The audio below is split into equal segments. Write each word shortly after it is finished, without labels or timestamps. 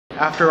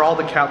After all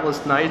the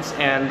countless nights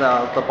and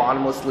the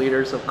bottomless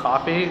liters of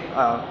coffee,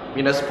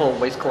 municipal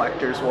waste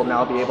collectors will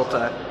now be able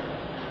to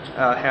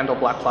handle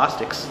black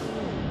plastics.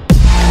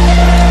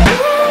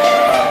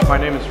 My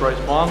name is Royce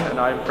Vuong, and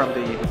I'm from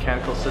the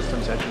Mechanical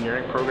Systems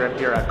Engineering program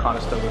here at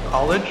Conestoga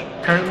College.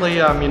 Currently,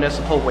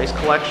 municipal waste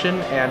collection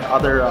and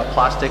other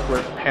plastic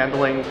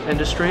handling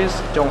industries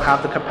don't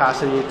have the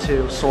capacity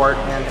to sort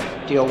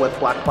and deal with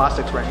black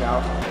plastics right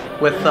now.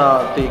 With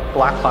the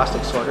black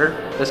plastic sorter,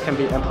 this can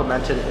be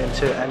implemented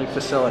into any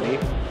facility,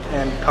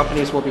 and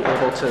companies will be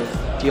able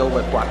to deal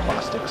with black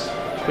plastics.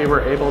 We were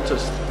able to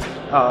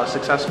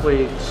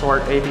successfully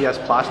sort ABS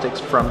plastics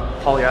from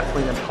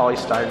polyethylene and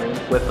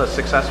polystyrene with a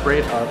success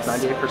rate of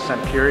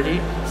 98% purity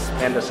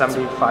and a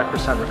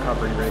 75%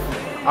 recovery rate.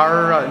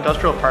 Our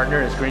industrial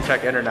partner is Green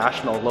Tech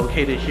International,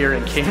 located here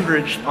in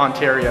Cambridge,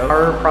 Ontario.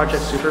 Our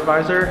project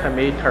supervisor,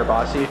 Hamid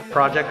Karbasi,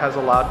 project has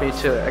allowed me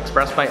to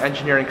express my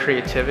engineering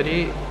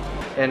creativity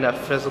in a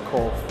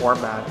physical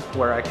format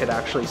where I could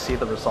actually see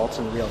the results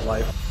in real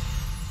life.